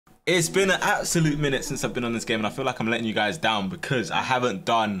It's been an absolute minute since I've been on this game, and I feel like I'm letting you guys down because I haven't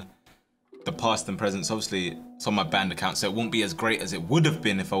done the past and presents. Obviously, it's on my banned account, so it won't be as great as it would have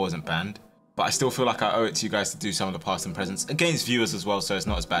been if I wasn't banned. But I still feel like I owe it to you guys to do some of the past and presents against viewers as well, so it's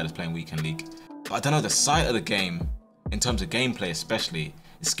not as bad as playing Weekend League. But I don't know, the sight of the game, in terms of gameplay especially,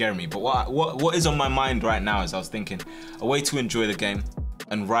 is scaring me. But what is on my mind right now is I was thinking, a way to enjoy the game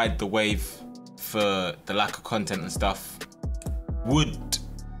and ride the wave for the lack of content and stuff would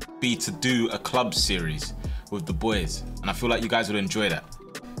be to do a club series with the boys, and I feel like you guys would enjoy that.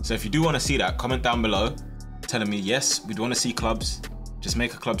 So if you do want to see that, comment down below telling me yes, we'd want to see clubs, just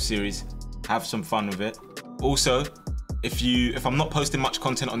make a club series, have some fun with it. Also, if I'm not posting much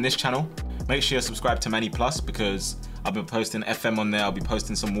content on this channel, make sure you're subscribed to Manny Plus, because I've been posting FM on there, I'll be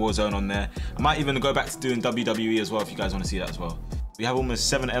posting some Warzone on there. I might even go back to doing WWE as well if you guys want to see that as well. We have almost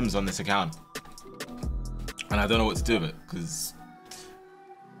 7 M's on this account, and I don't know what to do with it, because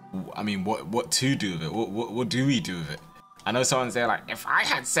I mean, what to do with it? What do we do with it? I know someone's there like, if I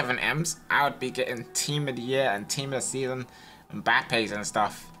had 7 M's, I would be getting Team of the Year and Team of the Season and Mbappe's and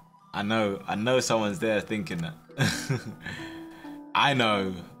stuff. I know someone's there thinking that. I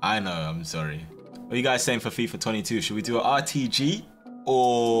know, I'm sorry. What are you guys saying for FIFA 22? Should we do an RTG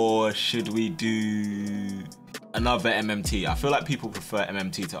or should we do another MMT? I feel like people prefer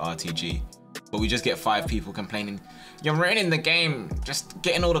MMT to RTG, but we just get 5 people complaining, you're ruining the game, just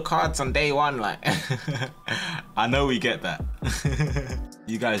getting all the cards on day 1, like. I know we get that.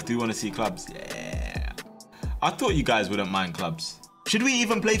 You guys do want to see clubs? Yeah. I thought you guys wouldn't mind clubs. Should we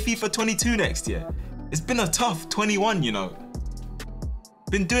even play FIFA 22 next year? It's been a tough 21, you know.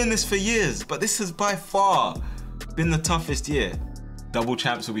 Been doing this for years, but this has by far been the toughest year. Double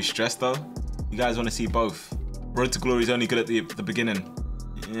champs will be stressed though. You guys want to see both. Road to Glory is only good at the beginning.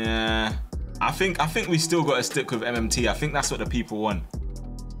 Yeah. I think we still got to stick with MMT. I think that's what the people want.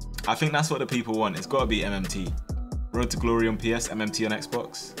 I think that's what the people want. It's got to be MMT. Road to Glory on PS, MMT on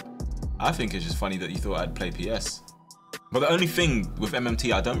Xbox. I think it's just funny that you thought I'd play PS. But the only thing with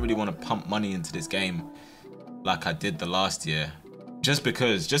MMT, I don't really want to pump money into this game like I did the last year. Just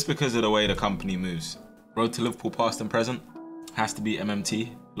because of the way the company moves. Road to Liverpool past and present has to be MMT.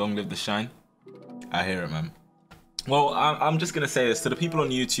 Long live the shine. I hear it, man. Well, I'm just going to say this to the people on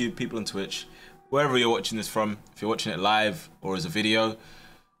YouTube, people on Twitch, wherever you're watching this from, if you're watching it live or as a video.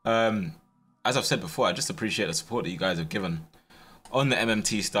 As I've said before, I just appreciate the support that you guys have given on the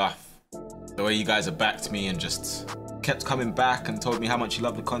MMT stuff. The way you guys have backed me and just kept coming back and told me how much you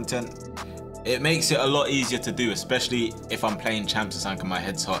love the content. It makes it a lot easier to do, especially if I'm playing champs or something and my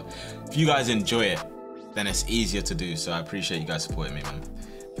head's hot. If you guys enjoy it, then it's easier to do. So I appreciate you guys supporting me, man.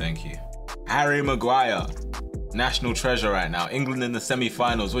 Thank you. Harry Maguire. National treasure right now. England in the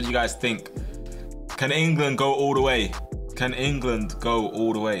semi-finals. What do you guys think? Can England go all the way? Can England go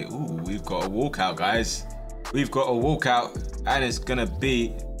all the way? Ooh, we've got a walkout, guys. We've got a walkout, and it's gonna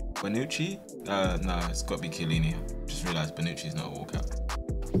be Bonucci. No, it's got to be Chiellini. Just realised Bonucci's not a walkout.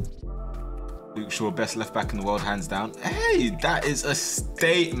 Luke Shaw, best left back in the world, hands down. Hey, that is a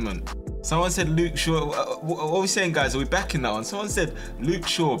statement. Someone said Luke Shaw. What are we saying, guys? Are we backing that one? Someone said Luke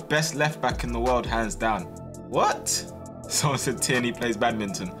Shaw, best left back in the world, hands down. What? Someone said Tierney plays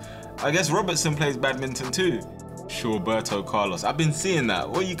badminton. I guess Robertson plays badminton too. Shawberto Carlos. I've been seeing that.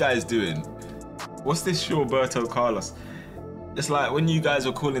 What are you guys doing? What's this Shawberto Carlos? It's like when you guys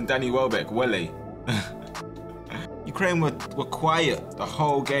were calling Danny Welbeck Wele. Ukraine were quiet the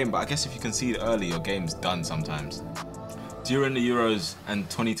whole game, but I guess if you concede early, your game's done sometimes. During the Euros and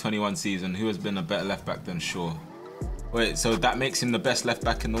 2021 season, who has been a better left back than Shaw? Wait, so that makes him the best left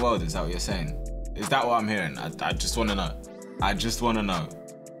back in the world? Is that what you're saying? Is that what I'm hearing? I just want to know. I just want to know.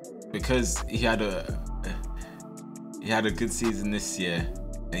 Because he had a good season this year,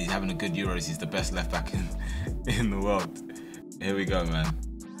 and he's having a good Euros. He's the best left back in the world. Here we go, man.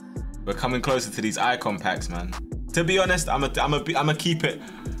 We're coming closer to these icon packs, man. To be honest, I'm a keep it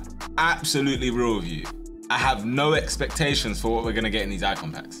absolutely real with you. I have no expectations for what we're gonna get in these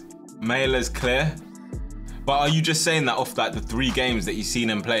icon packs. Mailer's clear, but are you just saying that off like the 3 games that you've seen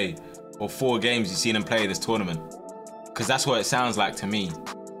him play, or 4 games you've seen him play this tournament? Because that's what it sounds like to me.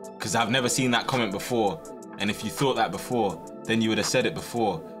 Because I've never seen that comment before, and if you thought that before, then you would have said it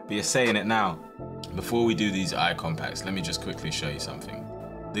before, but you're saying it now. Before we do these icon packs, let me just quickly show you something.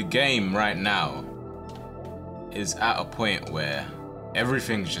 The game right now is at a point where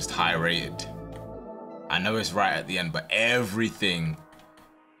everything's just high rated. I know it's right at the end, but everything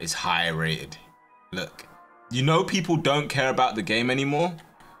is high rated. Look, you know people don't care about the game anymore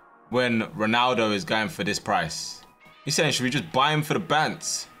when Ronaldo is going for this price. He's saying, should we just buy him for the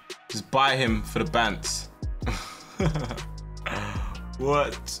bants? Just buy him for the bants.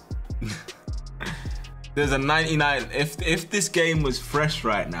 What? There's a 99. If this game was fresh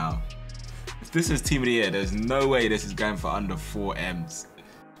right now, if this is Team of the Year, there's no way this is going for under 4 M's.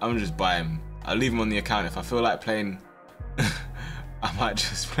 I'm gonna just buy him. I'll leave him on the account. If I feel like playing, I might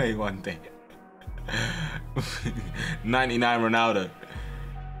just play one day. 99 Ronaldo.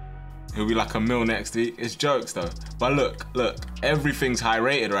 He'll be like a mil next week. It's jokes though. But look, everything's high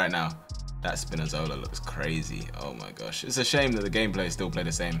rated right now. That Spinazzola looks crazy. Oh my gosh. It's a shame that the gameplay still play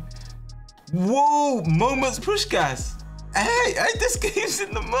the same. Whoa, Moments Pushkas. Hey, this game's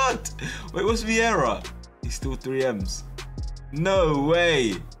in the mud. Wait, what's Vieira? He's still 3 M's. No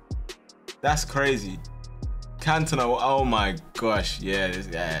way. That's crazy. Cantona, oh my gosh. Yeah, it's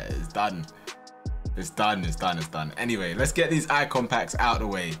done. It's done. Anyway, let's get these icon packs out of the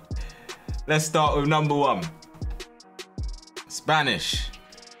way. Let's start with number 1. Spanish.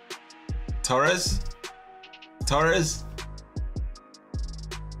 Torres.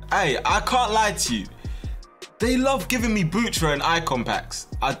 Hey, I can't lie to you. They love giving me Butra and icon packs.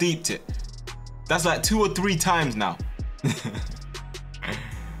 I deeped it. That's like 2 or 3 times now.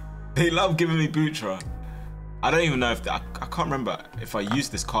 They love giving me Butra. I don't even know if I can't remember if I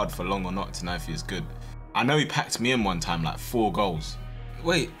used this card for long or not to know if he was good. I know he packed me in one time like 4 goals.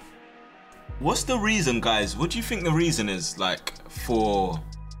 Wait, what's the reason, guys? What do you think the reason is, like, for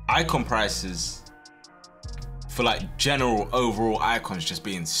icon prices, for like general overall icons just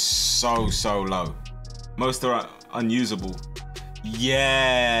being so low? Most are unusable.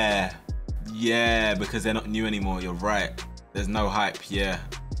 Yeah, because they're not new anymore. You're right. There's no hype. Yeah,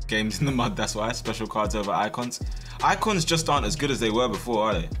 games in the mud. That's why. Special cards over icons. Icons just aren't as good as they were before,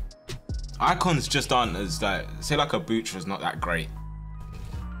 are they? Icons just aren't as, like, say like a Butra's not that great.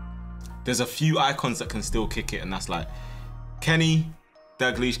 There's a few icons that can still kick it, and that's like Kenny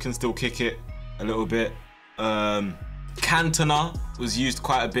Dalglish can still kick it a little bit. Cantona was used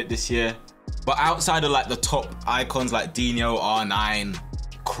quite a bit this year. But outside of like the top icons like Dino, R9,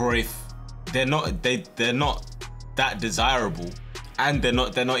 Cruyff, they're not that desirable, and they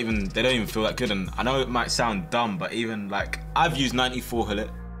don't even feel that good. And I know it might sound dumb, but even like I've used 94 Hullet.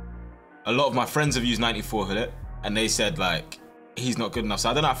 A lot of my friends have used 94 Hullet, and they said like he's not good enough.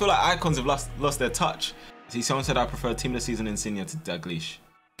 So I don't know. I feel like icons have lost their touch. See, someone said I prefer Team of the Season Insignia to Dalglish.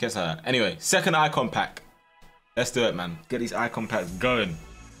 Guess that. Anyway, second icon pack. Let's do it, man. Get these icon packs going.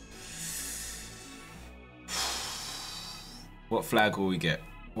 What flag will we get?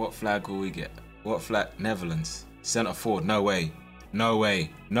 What flag? Netherlands. Centre forward. No way.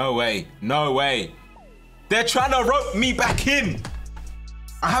 They're trying to rope me back in.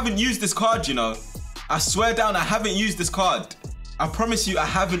 I haven't used this card, you know. I swear down, I haven't used this card. I promise you, I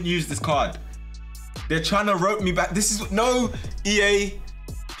haven't used this card. They're trying to rope me back. This is no EA.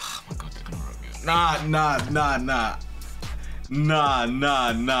 Oh my God, they're gonna rope me. Nah.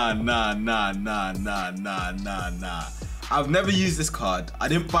 I've never used this card. I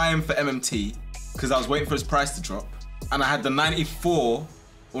didn't buy him for MMT because I was waiting for his price to drop. And I had the 94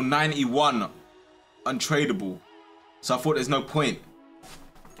 or 91 untradeable. So I thought there's no point.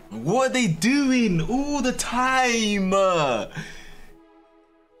 What are they doing all the time?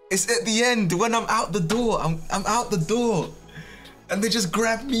 It's at the end when I'm out the door. I'm out the door. And they just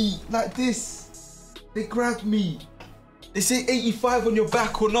grab me like this. They grab me. They say 85 on your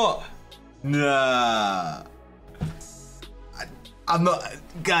back or not. Nah. I'm not,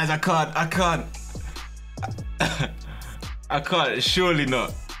 guys, I can't. I can't, surely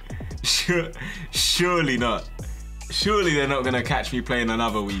not. Surely not. Surely they're not gonna catch me playing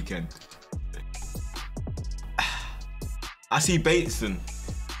another weekend. I see Bateson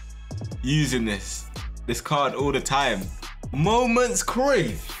using this card all the time. Moments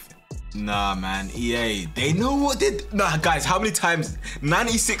Cruyff. Nah, man, EA, they know what they did. Nah, guys, how many times?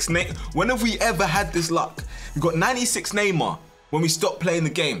 96 Neymar. When have we ever had this luck? We got 96 Neymar when we stopped playing the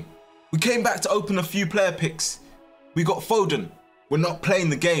game. We came back to open a few player picks. We got Foden. We're not playing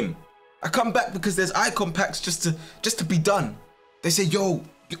the game. I come back because there's icon packs just to be done. They say, yo,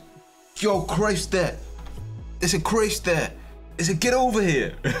 Cruyff's there. They say, Cruyff's there. They say, get over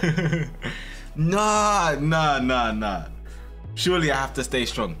here. Nah. Surely I have to stay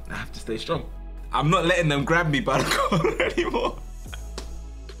strong. I'm not letting them grab me by the collar anymore.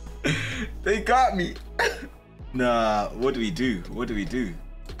 They got me. Nah, what do we do?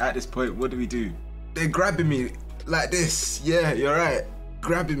 At this point, what do we do? They're grabbing me like this. Yeah, you're right.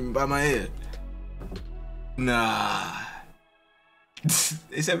 Grabbing me by my ear. Nah.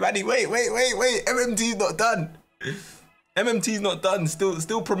 They said, Manny, wait. MMT's not done. MMT's not done.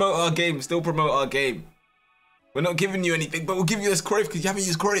 Still promote our game. We're not giving you anything, but we'll give you this Cruyff because you haven't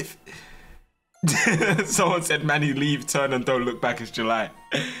used Cruyff. Someone said, Manny, leave, turn and don't look back, it's July.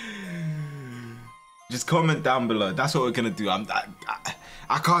 Just comment down below. That's what we're gonna do. I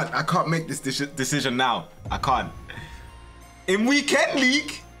can't make this decision now. I can't. In weekend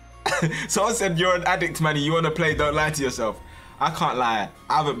league, someone said, you're an addict, Manny. You wanna play, don't lie to yourself. I can't lie.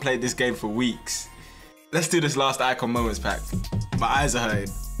 I haven't played this game for weeks. Let's do this last icon moments pack. My eyes are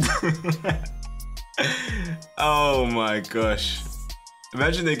hurting. Oh my gosh.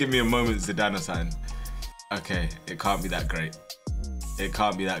 Imagine they give me a moment Zidane sign. Okay, it can't be that great. It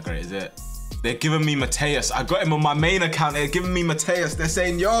can't be that great, is it? They're giving me Mateus. I got him on my main account. They're giving me Mateus. They're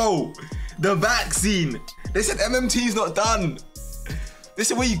saying, yo, the vaccine. They said MMT's not done. They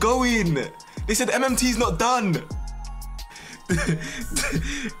said, where you going? They said MMT's not done.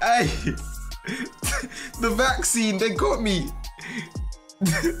 Hey, the vaccine, they got me.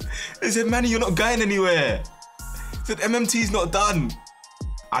 They said, Manny, you're not going anywhere. They said MMT's not done.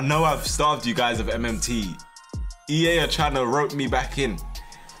 I know I've starved you guys of MMT. EA are trying to rope me back in.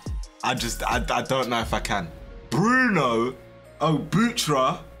 I don't know if I can. Bruno,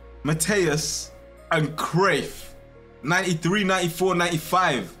 Butra, Mateus, and Cruyff. 93, 94,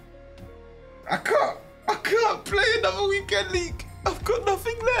 95. I can't play another weekend league. I've got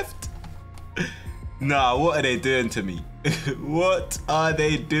nothing left. Nah, what are they doing to me? What are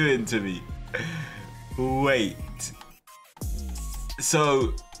they doing to me? Wait.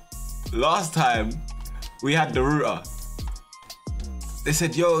 So, last time, we had the router. They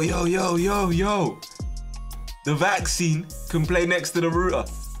said, yo. The vaccine can play next to the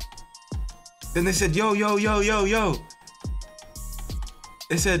router. Then they said, yo.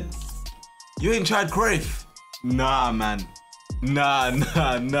 They said, you ain't tried Cruyff. Nah, man. Nah.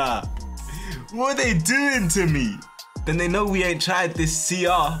 What are they doing to me? Then they know we ain't tried this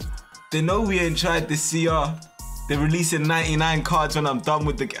CR. They know we ain't tried this CR. They're releasing 99 cards when I'm done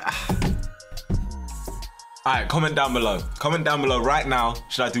with the game. Alright, comment down below. Comment down below right now.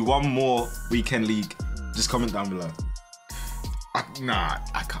 Should I do one more weekend league? Just comment down below. Nah,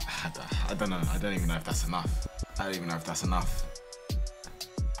 I can't. I don't know. I don't even know if that's enough. I don't even know if that's enough.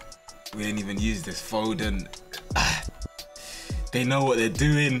 We didn't even use this Foden. They know what they're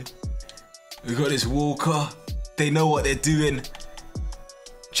doing. We got this Walker. They know what they're doing.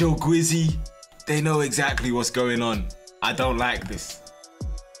 Joe Gwizzy. They know exactly what's going on. I don't like this.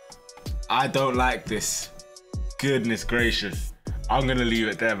 I don't like this. Goodness gracious. I'm gonna leave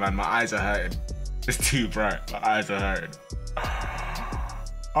it there, man. My eyes are hurting. It's too bright. My eyes are hurting.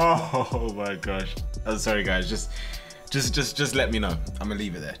 Oh my gosh. I'm sorry, guys. Just let me know. I'm gonna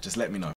leave it there. Just let me know.